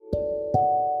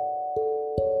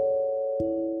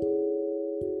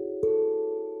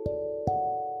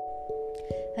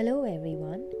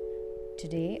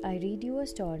Today I read you a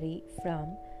story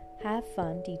from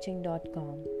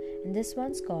HaveFunTeaching.com, and this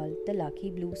one's called The Lucky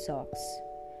Blue Socks.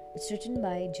 It's written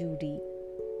by Judy.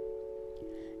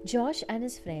 Josh and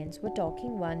his friends were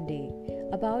talking one day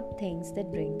about things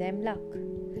that bring them luck.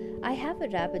 "I have a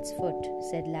rabbit's foot,"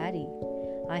 said Larry.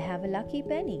 "I have a lucky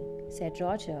penny," said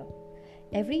Roger.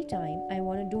 "Every time I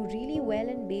want to do really well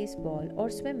in baseball or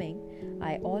swimming,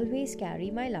 I always carry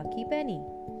my lucky penny."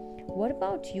 "What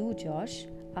about you, Josh?"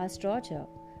 asked Roger.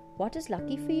 "What is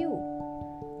lucky for you?"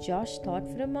 Josh thought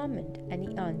for a moment and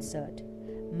he answered,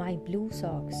 "My blue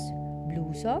socks."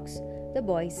 "Blue socks?" the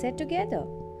boys said together.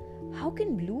 "How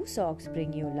can blue socks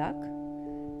bring you luck?"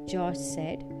 Josh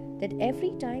said that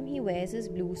every time he wears his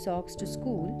blue socks to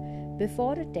school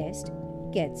before a test,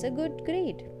 he gets a good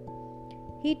grade.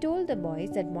 He told the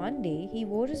boys that one day he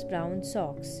wore his brown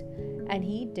socks and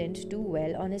he didn't do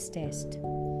well on his test.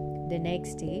 The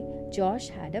next day, Josh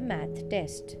had a math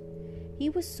test. He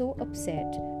was so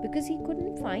upset because he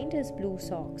couldn't find his blue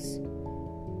socks.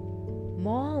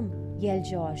 "Mom," yelled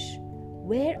Josh,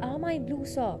 "where are my blue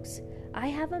socks? I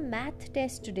have a math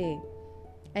test today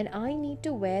and I need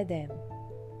to wear them."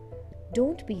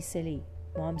 "Don't be silly,"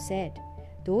 Mom said.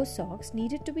 "Those socks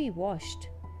needed to be washed.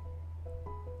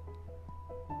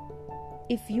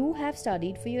 If you have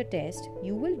studied for your test,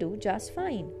 you will do just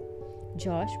fine."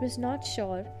 Josh was not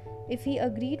sure if he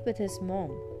agreed with his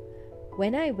mom.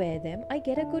 "When I wear them, I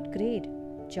get a good grade,"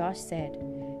 Josh said.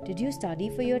 "Did you study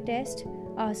for your test?"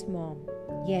 asked Mom.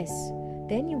 "Yes."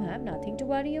 "Then you have nothing to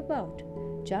worry about.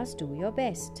 Just do your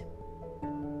best."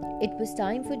 It was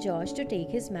time for Josh to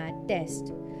take his math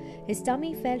test. His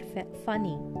tummy felt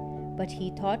funny, but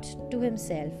he thought to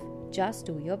himself, "Just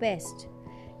do your best."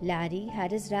 Larry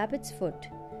had his rabbit's foot,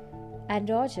 and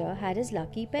Roger had his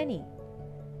lucky penny.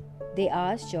 They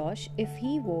asked Josh if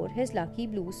he wore his lucky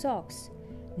blue socks.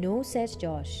 "No," said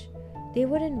Josh. "They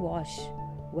were in wash."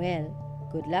 "Well,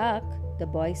 good luck," the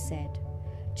boys said.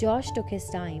 Josh took his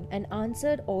time and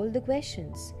answered all the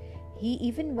questions. He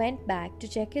even went back to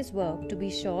check his work to be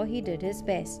sure he did his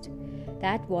best.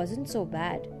 That wasn't so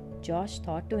bad, Josh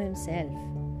thought to himself.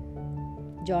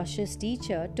 Josh's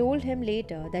teacher told him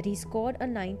later that he scored a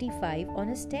 95 on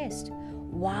his test.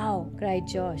 "Wow," cried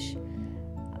Josh.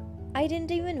 "I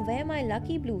didn't even wear my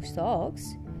lucky blue socks."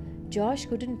 Josh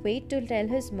couldn't wait to tell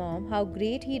his mom how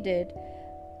great he did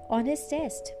on his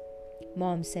test.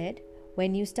 Mom said,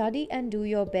 "When you study and do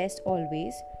your best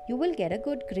always, you will get a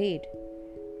good grade.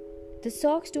 The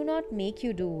socks do not make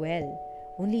you do well.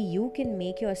 Only you can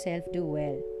make yourself do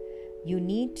well. You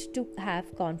need to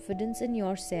have confidence in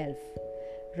yourself."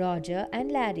 Roger and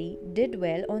Larry did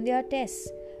well on their tests,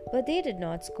 but they did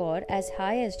not score as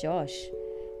high as Josh.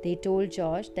 They told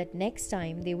Josh that next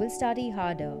time they will study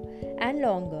harder and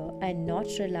longer and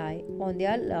not rely on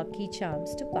their lucky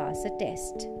charms to pass a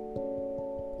test.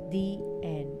 The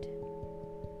end.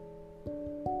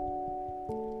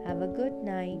 Have a good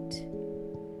night.